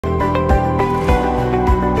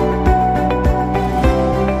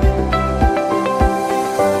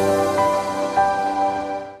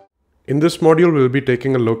In this module, we'll be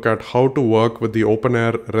taking a look at how to work with the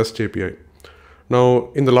openEHR REST API. Now,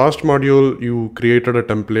 in the last module, you created a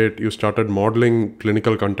template, you started modeling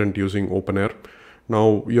clinical content using openEHR.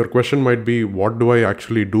 Now, your question might be, what do I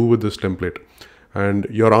actually do with this template? And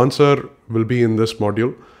your answer will be in this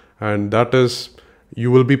module, and that is,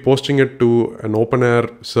 you will be posting it to an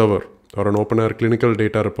openEHR server or an openEHR clinical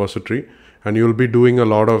data repository, and you'll be doing a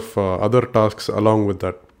lot of other tasks along with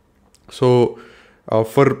that. So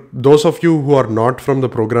for those of you who are not from the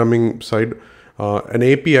programming side, an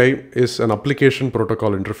API is an application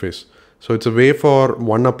protocol interface. So it's a way for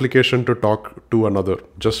one application to talk to another.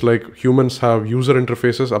 Just like humans have user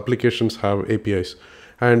interfaces, applications have APIs.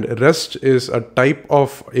 And REST is a type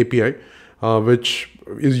of API which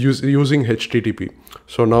is using HTTP.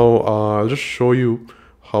 So now I'll just show you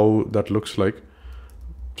how that looks like.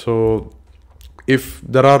 So if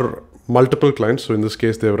there are multiple clients, so in this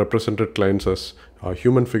case, they have represented clients as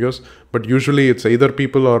human figures, but usually it's either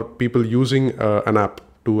people or people using an app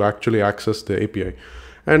to actually access the API.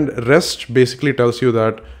 And REST basically tells you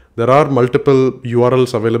that there are multiple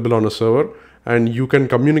URLs available on a server, and you can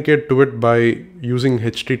communicate to it by using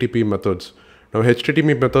HTTP methods. Now,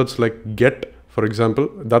 HTTP methods like GET, for example,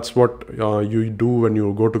 that's what you do when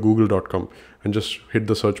you go to google.com and just hit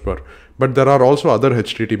the search bar. But there are also other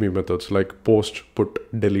HTTP methods like post, put,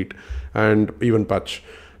 delete, and even patch.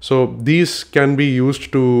 So these can be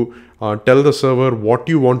used to tell the server what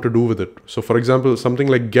you want to do with it. So for example, something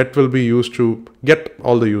like get will be used to get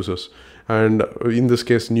all the users. And in this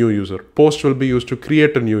case, new user. Post will be used to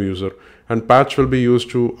create a new user. And patch will be used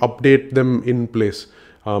to update them in place.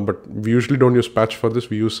 But we usually don't use patch for this.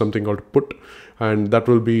 We use something called put, and that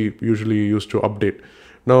will be usually used to update.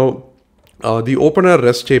 Now, the openEHR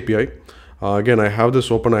REST API, again, I have this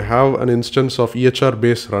open. I have an instance of EHR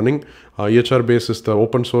base running. EHR base is the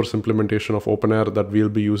open source implementation of openEHR that we'll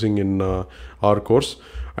be using in our course.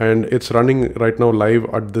 And it's running right now live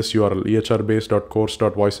at this URL,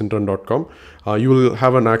 ehrbase.course.voiceintern.com. You will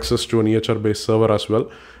have an access to an EHR base server as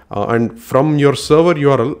well. And from your server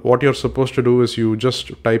URL, what you're supposed to do is you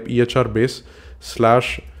just type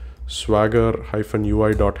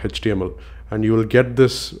ehrbase/swagger-ui.html, and you will get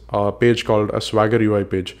this page called a Swagger UI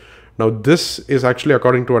page. Now, this is actually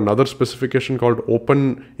according to another specification called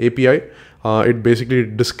openAPI. It basically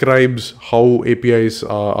describes how APIs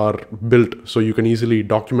are built, so you can easily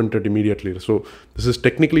document it immediately. So this is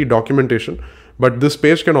technically documentation, but this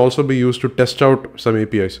page can also be used to test out some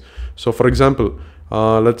APIs. So for example,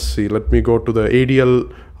 let's see, let me go to the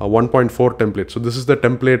ADL 1.4 template. So this is the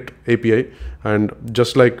template API, and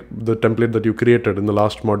just like the template that you created in the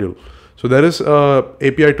last module. So there is a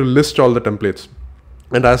API to list all the templates.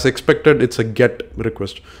 And as expected, it's a GET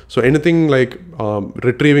request. So anything like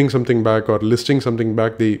retrieving something back or listing something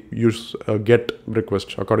back, they use a GET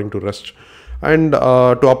request according to REST. And to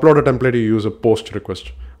upload a template, you use a POST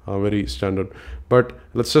request, very standard. But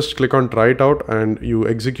let's just click on try it out and you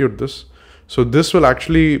execute this. So this will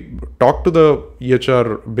actually talk to the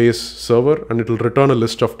EHR base server, and it will return a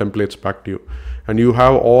list of templates back to you. And you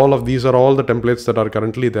have all of these are all the templates that are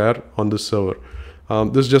currently there on this server.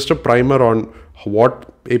 This is just a primer on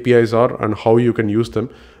what APIs are and how you can use them.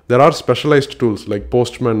 There are specialized tools like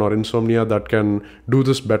Postman or Insomnia that can do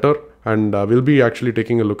this better, and we'll be actually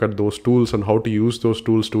taking a look at those tools and how to use those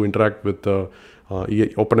tools to interact with the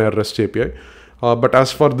openEHR REST API. But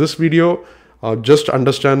as for this video, just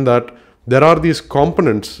understand that there are these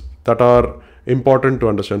components that are important to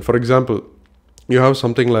understand. For example, you have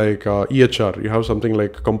something like EHR, you have something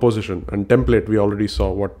like composition and template. We already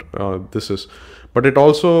saw what this is, but it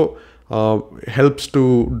also helps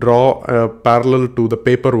to draw a parallel to the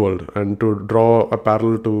paper world and to draw a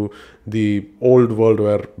parallel to the old world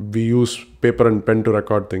where we use paper and pen to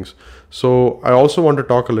record things. So I also want to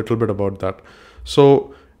talk a little bit about that.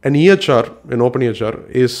 So an EHR, an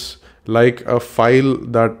openEHR, is like a file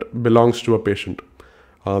that belongs to a patient.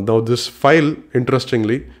 Now this file,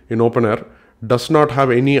 interestingly, in openEHR, does not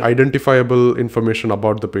have any identifiable information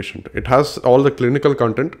about the patient. It has all the clinical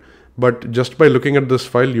content, but just by looking at this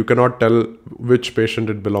file, you cannot tell which patient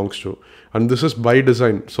it belongs to. And this is by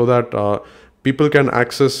design so that people can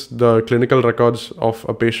access the clinical records of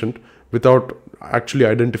a patient without actually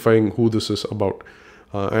identifying who this is about.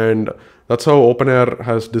 And that's how openEHR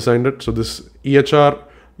has designed it. So this EHR,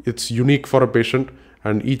 it's unique for a patient,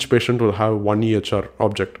 and each patient will have one EHR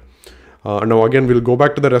object. Now again, we'll go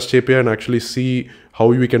back to the REST API and actually see how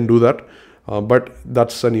we can do that. But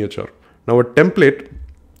that's an EHR. Now a template,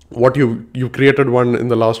 what you created one in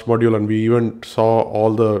the last module, and we even saw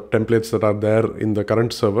all the templates that are there in the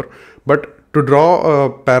current server. But to draw a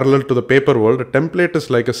parallel to the paper world, a template is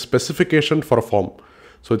like a specification for a form.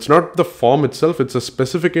 So it's not the form itself, it's a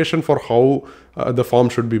specification for how the form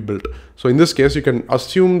should be built. So in this case, you can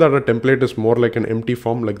assume that a template is more like an empty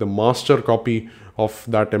form, like the master copy of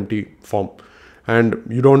that empty form. And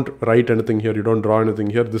you don't write anything here, you don't draw anything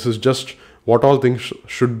here. This is just what all things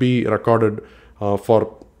should be recorded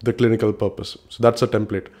for the clinical purpose. So that's a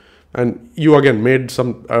template. And you again made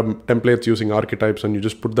some templates using archetypes, and you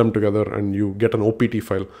just put them together and you get an OPT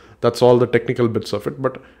file. That's all the technical bits of it,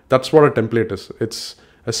 but that's what a template is. It's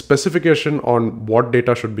a specification on what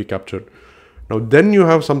data should be captured. Now then you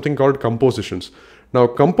have something called compositions. Now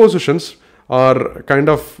compositions are kind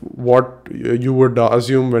of what you would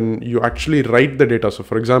assume when you actually write the data. So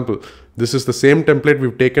for example, this is the same template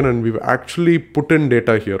we've taken and we've actually put in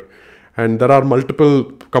data here. And there are multiple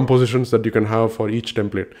compositions that you can have for each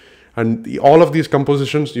template. And all of these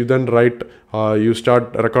compositions, you then write, you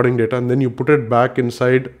start recording data, and then you put it back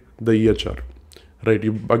inside the EHR, right?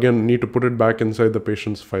 You again need to put it back inside the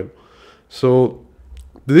patient's file. So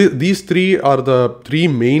these three are the three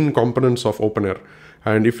main components of openEHR.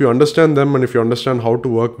 And if you understand them, and if you understand how to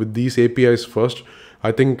work with these APIs first,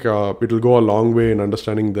 I think it will go a long way in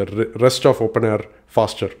understanding the rest of openEHR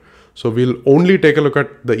faster. So we'll only take a look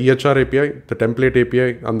at the EHR API, the template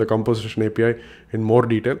API, and the composition API in more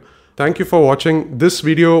detail. Thank you for watching. This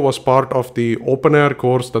video was part of the openEHR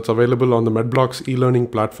course that's available on the Medblocks e-learning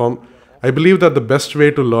platform. I believe that the best way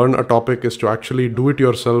to learn a topic is to actually do it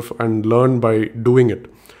yourself and learn by doing it.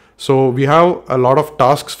 So we have a lot of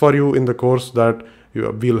tasks for you in the course that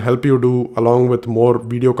we'll help you do, along with more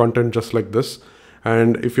video content just like this.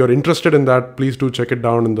 And if you're interested in that, please do check it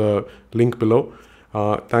down in the link below.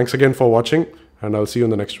 Thanks again for watching, and I'll see you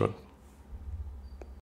in the next one.